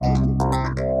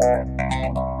Hello,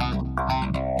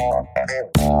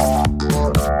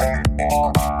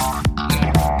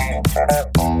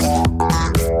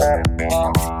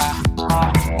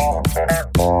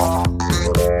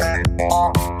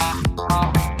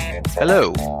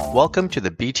 welcome to the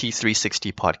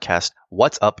BT360 podcast,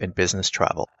 What's Up in Business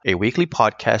Travel, a weekly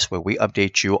podcast where we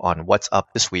update you on what's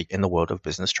up this week in the world of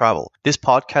business travel. This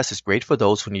podcast is great for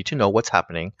those who need to know what's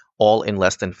happening, all in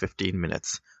less than 15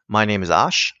 minutes. My name is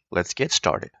Ash. Let's get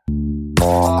started.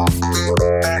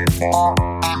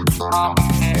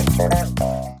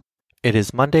 It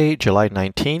is Monday, July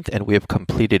 19th, and we have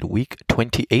completed week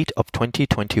 28 of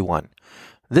 2021.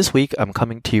 This week, I'm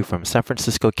coming to you from San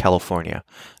Francisco, California.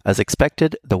 As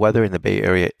expected, the weather in the Bay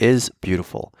Area is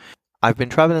beautiful. I've been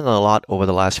traveling a lot over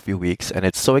the last few weeks, and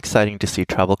it's so exciting to see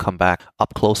travel come back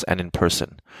up close and in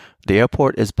person. The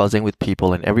airport is buzzing with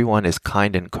people, and everyone is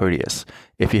kind and courteous.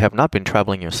 If you have not been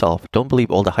traveling yourself, don't believe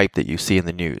all the hype that you see in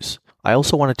the news. I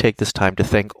also want to take this time to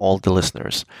thank all the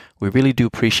listeners. We really do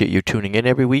appreciate you tuning in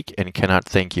every week and cannot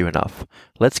thank you enough.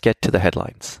 Let's get to the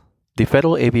headlines. The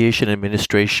Federal Aviation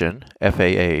Administration,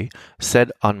 FAA, said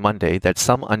on Monday that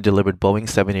some undelivered Boeing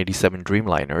 787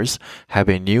 Dreamliners have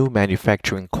a new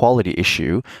manufacturing quality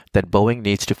issue that Boeing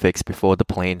needs to fix before the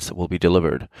planes will be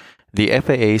delivered. The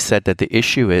FAA said that the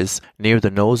issue is near the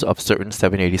nose of certain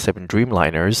 787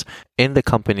 Dreamliners in the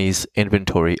company's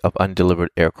inventory of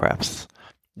undelivered aircrafts.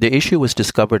 The issue was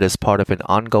discovered as part of an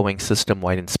ongoing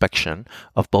system-wide inspection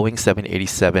of Boeing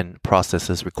 787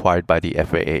 processes required by the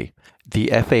FAA. The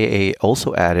FAA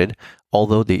also added,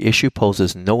 although the issue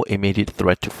poses no immediate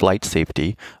threat to flight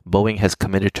safety, Boeing has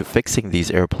committed to fixing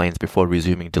these airplanes before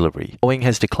resuming delivery. Boeing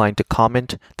has declined to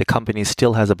comment. The company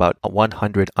still has about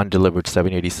 100 undelivered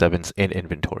 787s in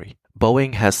inventory.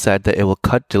 Boeing has said that it will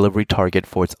cut delivery target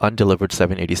for its undelivered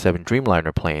 787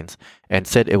 Dreamliner planes and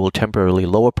said it will temporarily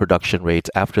lower production rates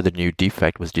after the new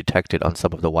defect was detected on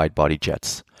some of the wide-body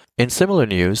jets. In similar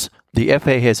news, the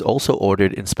FAA has also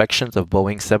ordered inspections of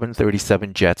Boeing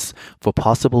 737 jets for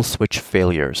possible switch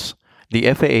failures.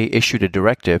 The FAA issued a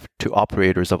directive to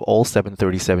operators of all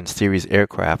 737 series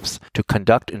aircrafts to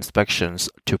conduct inspections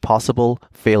to possible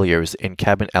failures in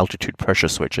cabin altitude pressure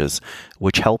switches,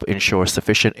 which help ensure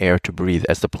sufficient air to breathe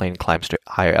as the plane climbs to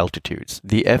higher altitudes.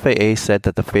 The FAA said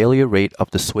that the failure rate of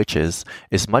the switches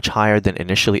is much higher than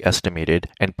initially estimated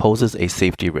and poses a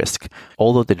safety risk,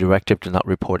 although the directive did not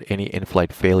report any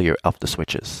in-flight failure of the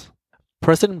switches.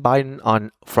 President Biden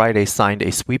on Friday signed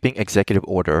a sweeping executive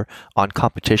order on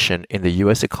competition in the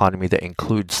U.S. economy that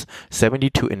includes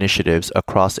 72 initiatives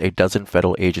across a dozen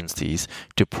federal agencies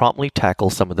to promptly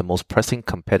tackle some of the most pressing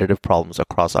competitive problems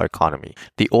across our economy.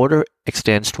 The order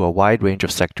extends to a wide range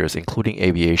of sectors, including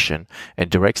aviation, and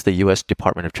directs the U.S.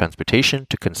 Department of Transportation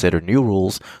to consider new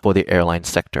rules for the airline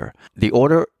sector. The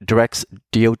order directs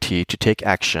DOT to take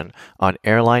action on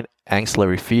airline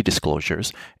ancillary fee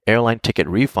disclosures, airline ticket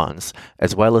refunds,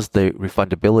 as well as the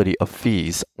refundability of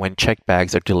fees when checked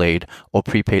bags are delayed or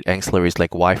prepaid ancillaries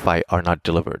like Wi-Fi are not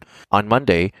delivered. On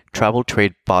Monday, travel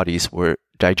trade bodies were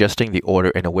digesting the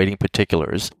order and awaiting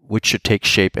particulars, which should take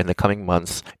shape in the coming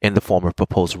months in the form of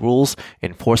proposed rules,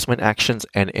 enforcement actions,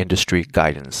 and industry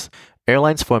guidance.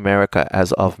 Airlines for America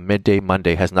as of midday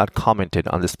Monday has not commented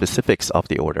on the specifics of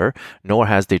the order, nor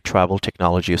has the Travel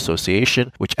Technology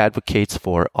Association, which advocates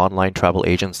for online travel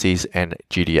agencies and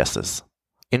GDSs.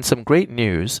 In some great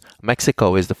news,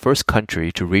 Mexico is the first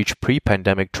country to reach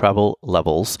pre-pandemic travel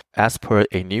levels as per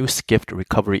a new Skift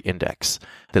Recovery Index.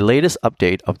 The latest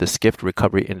update of the Skift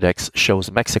Recovery Index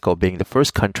shows Mexico being the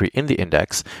first country in the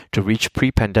index to reach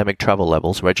pre-pandemic travel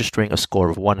levels, registering a score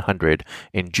of 100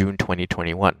 in June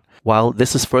 2021. While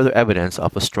this is further evidence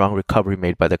of a strong recovery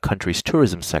made by the country's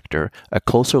tourism sector, a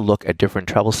closer look at different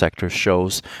travel sectors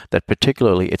shows that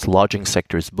particularly its lodging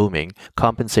sector is booming,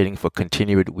 compensating for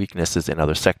continued weaknesses in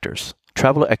other sectors.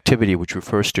 Traveler activity, which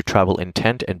refers to travel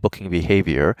intent and booking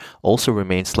behavior, also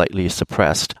remains slightly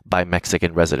suppressed by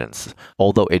Mexican residents,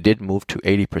 although it did move to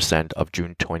 80% of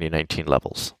June 2019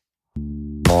 levels.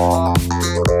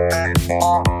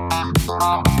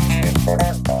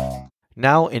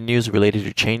 Now in news related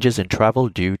to changes in travel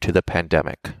due to the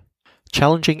pandemic.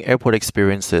 Challenging airport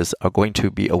experiences are going to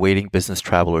be awaiting business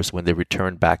travelers when they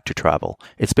return back to travel.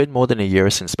 It's been more than a year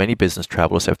since many business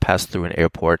travelers have passed through an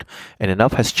airport, and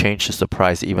enough has changed to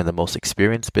surprise even the most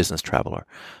experienced business traveler.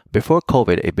 Before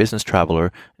COVID, a business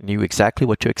traveler knew exactly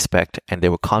what to expect and they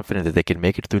were confident that they could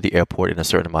make it through the airport in a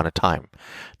certain amount of time.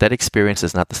 That experience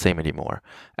is not the same anymore.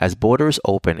 As borders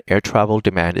open, air travel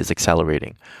demand is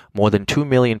accelerating. More than 2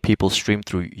 million people streamed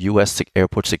through U.S.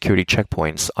 airport security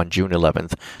checkpoints on June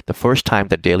 11th, the first time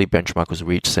that daily benchmark was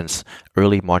reached since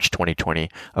early March 2020,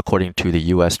 according to the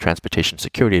U.S. Transportation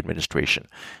Security Administration.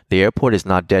 The airport is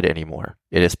not dead anymore.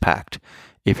 It is packed.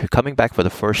 If you're coming back for the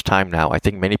first time now, I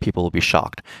think many people will be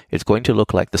shocked. It's going to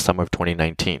look like the summer of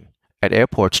 2019. At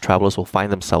airports, travelers will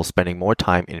find themselves spending more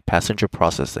time in passenger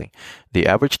processing. The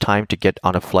average time to get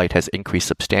on a flight has increased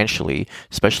substantially,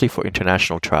 especially for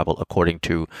international travel, according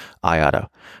to IATA.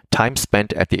 Time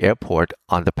spent at the airport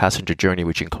on the passenger journey,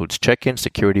 which includes check-in,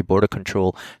 security, border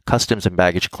control, customs, and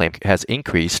baggage claim, has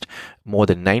increased more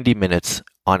than 90 minutes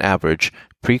on average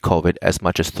pre-COVID, as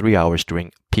much as 3 hours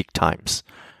during peak times.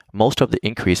 Most of the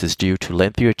increase is due to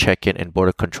lengthier check-in and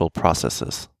border control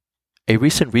processes. A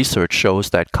recent research shows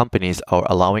that companies are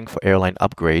allowing for airline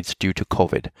upgrades due to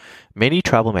COVID. Many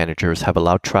travel managers have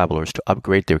allowed travelers to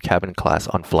upgrade their cabin class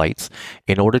on flights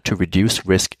in order to reduce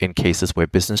risk in cases where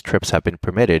business trips have been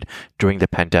permitted during the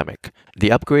pandemic.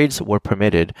 The upgrades were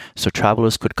permitted so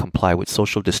travelers could comply with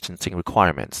social distancing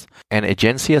requirements. An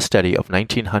Agencia study of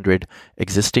 1,900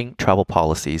 existing travel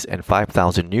policies and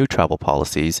 5,000 new travel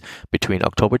policies between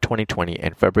October 2020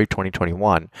 and February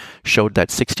 2021 showed that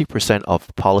 60%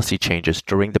 of policy changes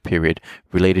during the period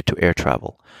related to air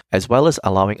travel. As well as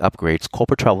allowing upgrades,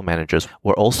 corporate travel managers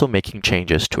were also making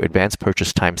changes to advance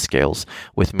purchase timescales,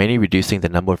 with many reducing the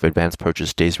number of advance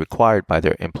purchase days required by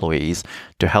their employees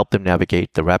to help them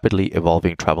navigate the rapidly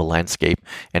evolving travel landscape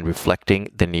and reflecting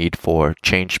the need for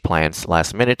change plans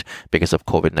last minute because of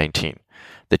COVID-19.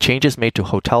 The changes made to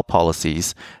hotel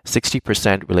policies,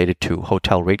 60% related to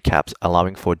hotel rate caps,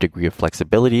 allowing for a degree of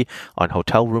flexibility on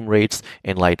hotel room rates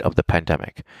in light of the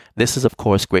pandemic. This is, of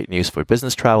course, great news for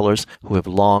business travelers who have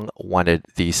long wanted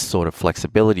these sort of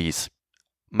flexibilities.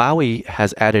 Maui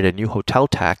has added a new hotel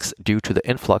tax due to the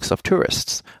influx of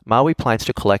tourists. Maui plans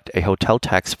to collect a hotel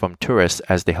tax from tourists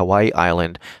as the Hawaii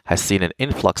island has seen an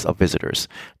influx of visitors.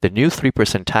 The new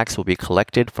 3% tax will be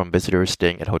collected from visitors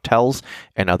staying at hotels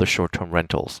and other short-term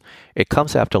rentals. It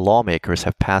comes after lawmakers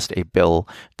have passed a bill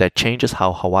that changes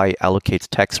how Hawaii allocates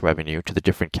tax revenue to the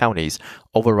different counties,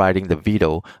 overriding the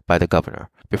veto by the governor.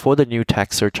 Before the new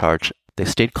tax surcharge, the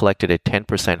state collected a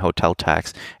 10% hotel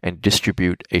tax and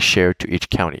distribute a share to each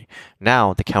county.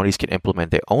 Now, the counties can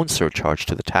implement their own surcharge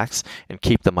to the tax and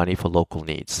keep the money for local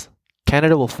needs.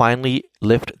 Canada will finally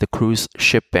lift the cruise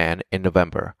ship ban in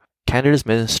November. Canada's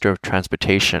Minister of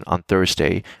Transportation on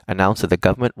Thursday announced that the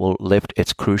government will lift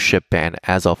its cruise ship ban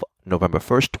as of November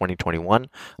 1st, 2021,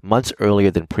 months earlier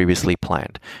than previously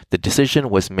planned. The decision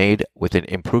was made with an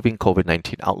improving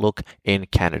COVID-19 outlook in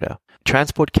Canada.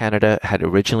 Transport Canada had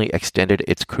originally extended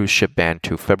its cruise ship ban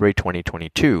to February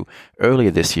 2022 earlier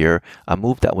this year, a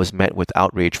move that was met with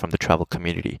outrage from the travel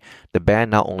community. The ban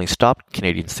not only stopped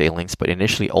Canadian sailings, but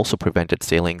initially also prevented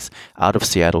sailings out of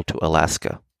Seattle to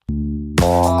Alaska.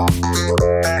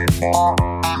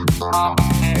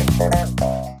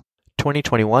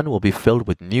 2021 will be filled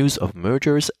with news of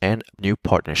mergers and new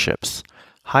partnerships.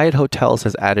 Hyatt Hotels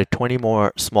has added 20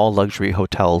 more small luxury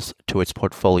hotels to its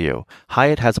portfolio.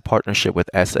 Hyatt has a partnership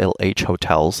with SLH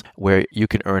Hotels, where you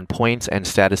can earn points and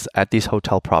status at these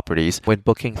hotel properties when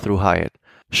booking through Hyatt.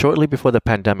 Shortly before the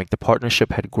pandemic, the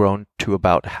partnership had grown to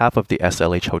about half of the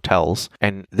SLH hotels,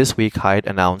 and this week Hyatt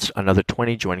announced another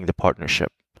 20 joining the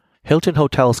partnership. Hilton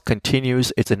Hotels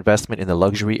continues its investment in the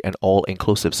luxury and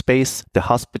all-inclusive space. The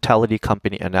hospitality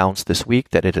company announced this week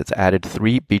that it has added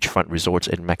 3 beachfront resorts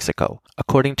in Mexico.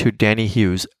 According to Danny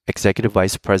Hughes, Executive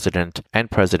Vice President and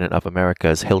President of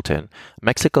America's Hilton,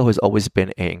 Mexico has always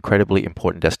been an incredibly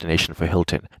important destination for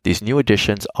Hilton. These new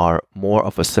additions are more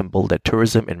of a symbol that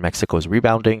tourism in Mexico is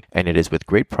rebounding, and it is with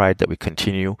great pride that we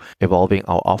continue evolving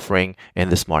our offering in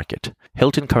this market.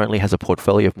 Hilton currently has a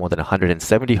portfolio of more than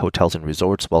 170 hotels and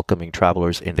resorts welcoming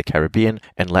travelers in the Caribbean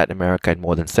and Latin America and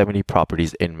more than 70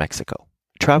 properties in Mexico.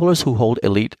 Travelers who hold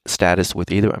elite status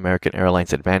with either American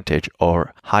Airlines Advantage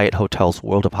or Hyatt Hotels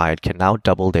World of Hyatt can now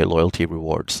double their loyalty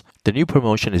rewards. The new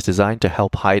promotion is designed to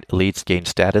help Hyatt elites gain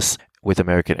status with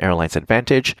American Airlines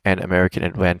Advantage and American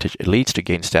Advantage elites to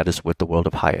gain status with the World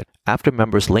of Hyatt. After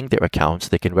members link their accounts,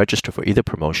 they can register for either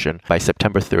promotion by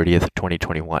September 30th,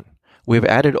 2021. We have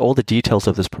added all the details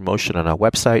of this promotion on our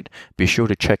website. Be sure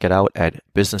to check it out at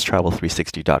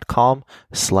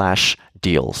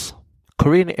businesstravel360.com/deals.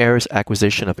 Korean Air's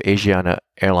acquisition of Asiana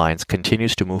Airlines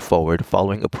continues to move forward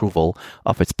following approval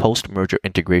of its post-merger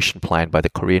integration plan by the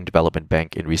Korean Development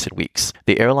Bank in recent weeks.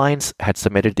 The airlines had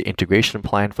submitted the integration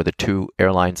plan for the two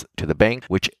airlines to the bank,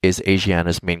 which is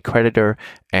Asiana's main creditor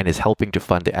and is helping to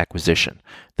fund the acquisition.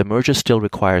 The merger still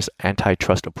requires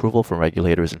antitrust approval from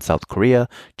regulators in South Korea,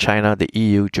 China, the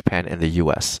EU, Japan, and the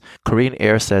US. Korean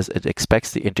Air says it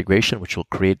expects the integration, which will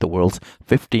create the world's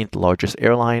 15th largest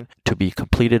airline, to be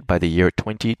completed by the year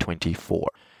 2024.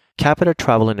 Capita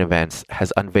Travel and Events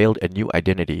has unveiled a new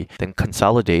identity that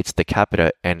consolidates the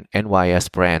Capita and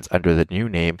NYS brands under the new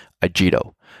name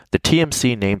Agiito. The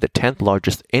TMC, named the 10th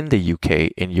largest in the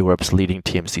UK in Europe's leading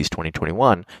TMCs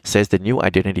 2021, says the new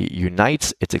identity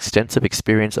unites its extensive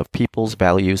experience of people's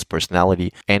values,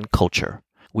 personality, and culture.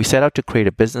 We set out to create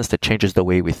a business that changes the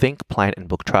way we think, plan, and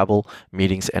book travel,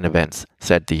 meetings, and events,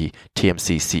 said the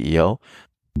TMC CEO.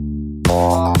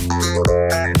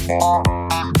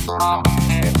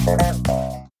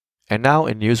 And now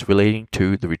in news relating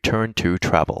to the return to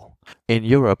travel. In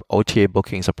Europe, OTA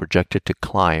bookings are projected to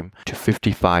climb to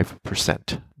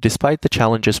 55%. Despite the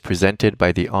challenges presented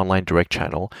by the online direct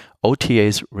channel,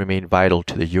 OTAs remain vital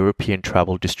to the European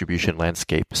travel distribution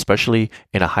landscape, especially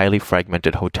in a highly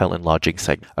fragmented hotel and lodging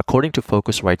segment. According to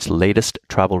Focusrite's latest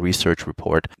travel research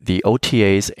report, the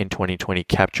OTAs in 2020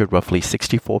 captured roughly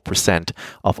 64%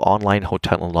 of online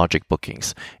hotel and lodging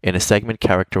bookings in a segment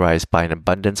characterized by an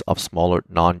abundance of smaller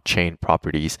non-chain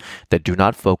properties that do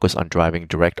not focus on driving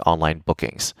direct online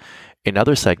bookings. In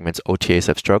other segments, OTAs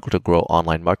have struggled to grow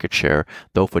online market share,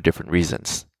 though for different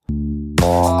reasons.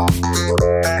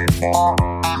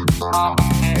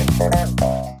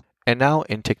 And now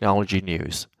in technology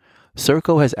news.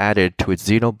 Serko has added to its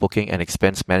Zeno booking and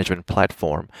expense management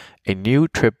platform a new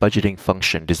trip budgeting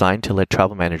function designed to let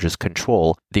travel managers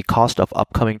control the cost of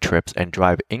upcoming trips and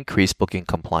drive increased booking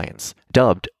compliance.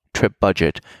 Dubbed Trip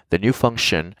Budget, the new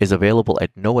function is available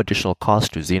at no additional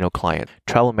cost to Zeno clients.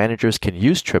 Travel managers can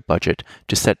use Trip Budget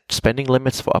to set spending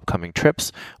limits for upcoming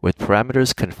trips with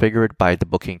parameters configured by the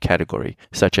booking category,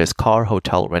 such as car,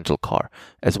 hotel, rental car,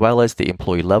 as well as the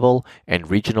employee level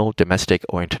and regional, domestic,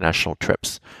 or international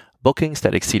trips. Bookings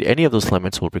that exceed any of those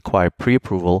limits will require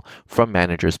pre-approval from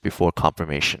managers before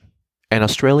confirmation. An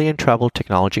Australian travel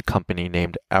technology company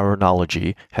named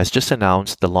Aeronology has just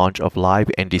announced the launch of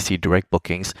live NDC direct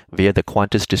bookings via the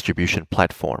Qantas distribution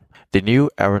platform. The new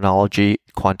Aeronology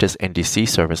Qantas NDC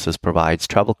services provides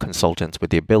travel consultants with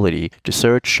the ability to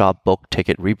search, shop, book,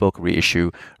 ticket, rebook,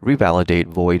 reissue, revalidate,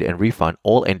 void, and refund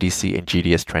all NDC and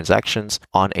GDS transactions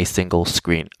on a single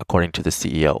screen, according to the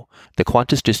CEO. The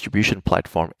Qantas distribution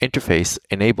platform interface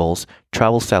enables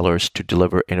travel sellers to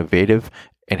deliver innovative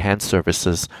enhanced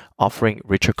services, offering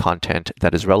richer content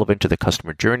that is relevant to the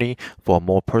customer journey for a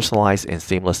more personalized and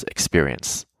seamless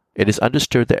experience. It is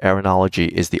understood that Aeronology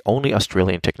is the only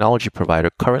Australian technology provider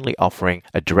currently offering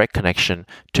a direct connection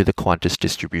to the Qantas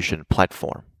distribution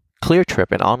platform.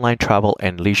 ClearTrip, an online travel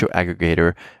and leisure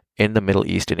aggregator in the Middle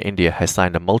East and India, has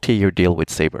signed a multi-year deal with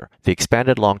Sabre. The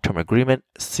expanded long-term agreement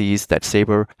sees that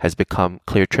Sabre has become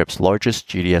ClearTrip's largest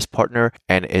GDS partner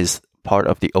and is part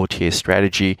of the OTA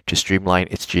strategy to streamline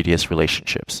its GDS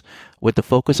relationships. With the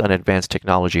focus on advanced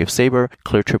technology of Sabre,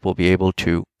 ClearTrip will be able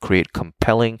to create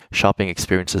compelling shopping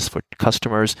experiences for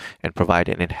customers and provide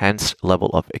an enhanced level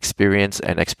of experience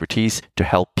and expertise to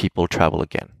help people travel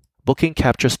again. Booking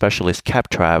capture specialist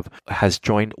Captrav has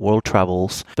joined World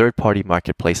Travel's third-party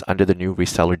marketplace under the new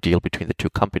reseller deal between the two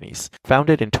companies.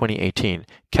 Founded in 2018,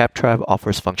 Captrav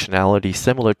offers functionality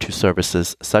similar to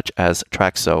services such as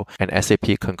Traxo and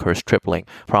SAP Concur's TripLink,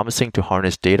 promising to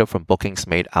harness data from bookings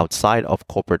made outside of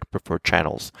corporate preferred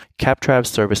channels. Captrav's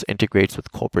service integrates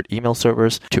with corporate email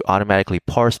servers to automatically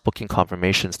parse booking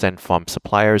confirmations sent from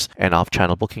suppliers and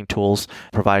off-channel booking tools,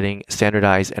 providing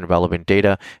standardized and relevant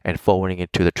data and forwarding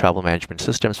it to the travel management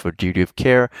systems for duty of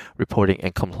care, reporting,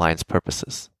 and compliance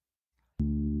purposes.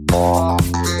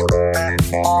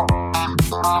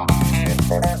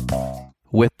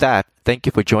 With that, thank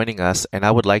you for joining us, and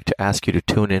I would like to ask you to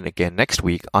tune in again next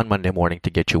week on Monday morning to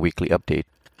get your weekly update.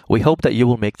 We hope that you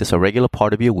will make this a regular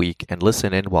part of your week and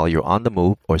listen in while you're on the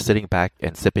move or sitting back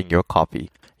and sipping your coffee.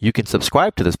 You can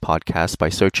subscribe to this podcast by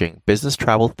searching Business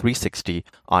Travel 360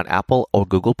 on Apple or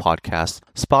Google Podcasts,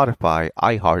 Spotify,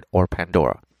 iHeart, or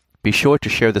Pandora. Be sure to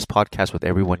share this podcast with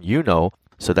everyone you know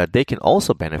so that they can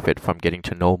also benefit from getting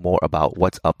to know more about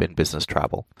what's up in business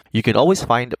travel. You can always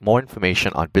find more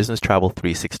information on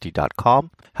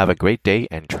businesstravel360.com. Have a great day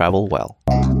and travel well.